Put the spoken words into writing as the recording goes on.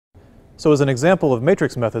So as an example of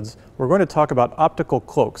matrix methods, we're going to talk about optical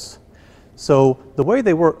cloaks. So the way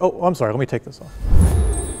they work, oh, I'm sorry, let me take this off.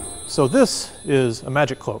 So this is a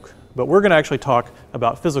magic cloak, but we're going to actually talk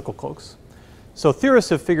about physical cloaks. So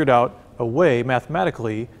theorists have figured out a way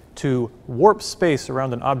mathematically to warp space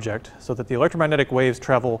around an object so that the electromagnetic waves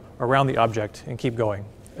travel around the object and keep going,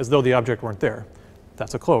 as though the object weren't there.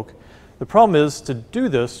 That's a cloak. The problem is, to do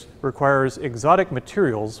this requires exotic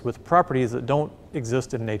materials with properties that don't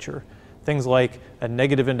exist in nature. Things like a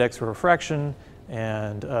negative index of refraction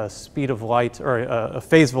and a speed of light, or a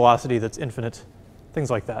phase velocity that's infinite,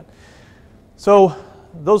 things like that. So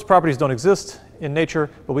those properties don't exist in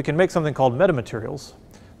nature, but we can make something called metamaterials.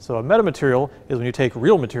 So a metamaterial is when you take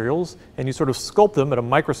real materials and you sort of sculpt them at a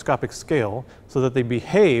microscopic scale so that they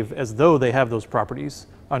behave as though they have those properties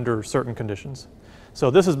under certain conditions.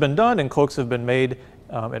 So this has been done, and cloaks have been made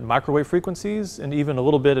at microwave frequencies and even a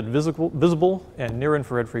little bit at visible and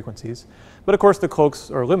near-infrared frequencies. But of course the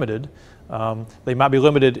cloaks are limited. They might be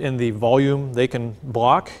limited in the volume they can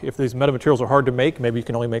block. If these metamaterials are hard to make, maybe you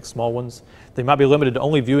can only make small ones. They might be limited to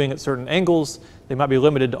only viewing at certain angles. They might be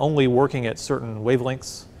limited to only working at certain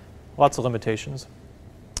wavelengths. Lots of limitations.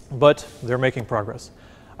 But they're making progress.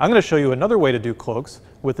 I'm going to show you another way to do cloaks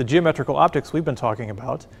with the geometrical optics we've been talking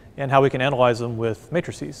about and how we can analyze them with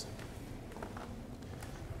matrices.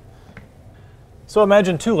 So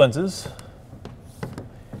imagine two lenses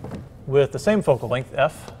with the same focal length,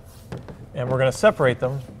 f, and we're going to separate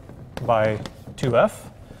them by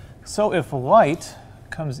 2f. So if light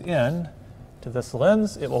comes in to this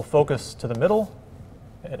lens, it will focus to the middle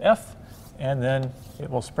at f, and then it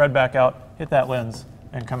will spread back out, hit that lens,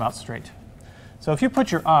 and come out straight. So if you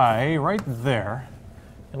put your eye right there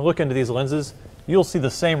and look into these lenses, you'll see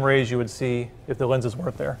the same rays you would see if the lenses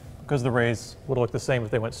weren't there, because the rays would look the same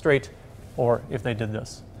if they went straight or if they did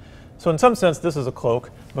this. So in some sense, this is a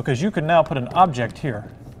cloak, because you can now put an object here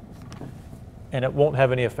and it won't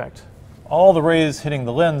have any effect. All the rays hitting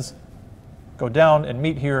the lens go down and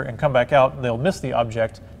meet here and come back out. They'll miss the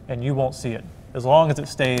object and you won't see it, as long as it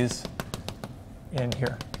stays in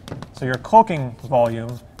here. So your cloaking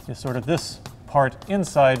volume is sort of this part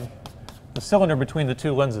inside the cylinder between the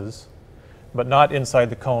two lenses, but not inside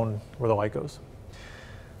the cone where the light goes.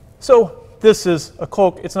 So this is a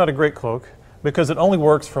cloak. It's not a great cloak because it only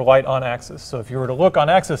works for light on axis. So if you were to look on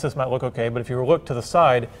axis, this might look okay, but if you were to look to the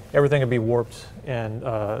side, everything would be warped and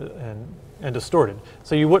distorted.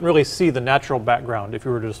 So you wouldn't really see the natural background if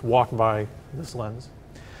you were to just walk by this lens.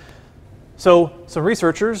 So some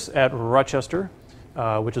researchers at Rochester,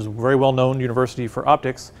 which is a very well-known university for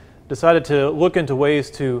optics, decided to look into ways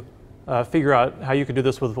to figure out how you could do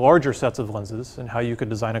this with larger sets of lenses and how you could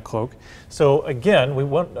design a cloak. So again, we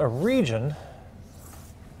want a region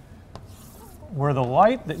where the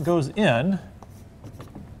light that goes in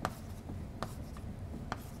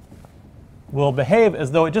will behave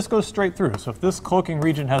as though it just goes straight through. So if this cloaking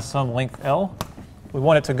region has some length L, we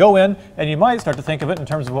want it to go in, and you might start to think of it in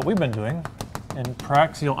terms of what we've been doing in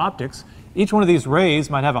paraxial optics. Each one of these rays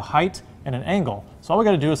might have a height and an angle. So all we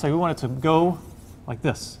got to do is say we want it to go like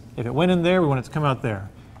this. If it went in there, we want it to come out there.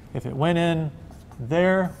 If it went in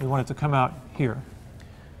there, we want it to come out here.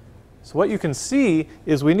 So what you can see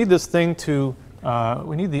is we need this thing to,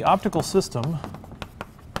 we need the optical system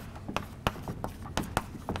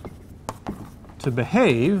to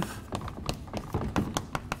behave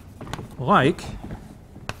like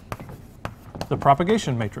the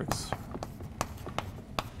propagation matrix.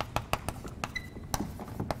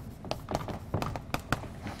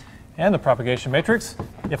 And the propagation matrix,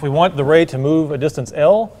 if we want the ray to move a distance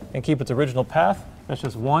L and keep its original path, that's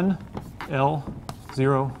just 1, L,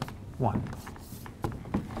 0, 1.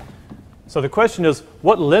 So the question is,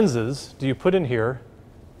 what lenses do you put in here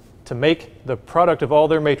to make the product of all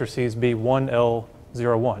their matrices be 1, L,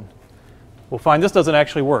 0, 1? We'll find this doesn't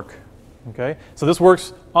actually work. Okay? So this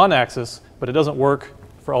works on axis, but it doesn't work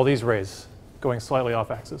for all these rays going slightly off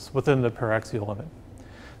axis within the paraxial limit.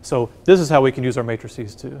 So this is how we can use our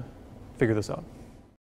matrices to figure this out.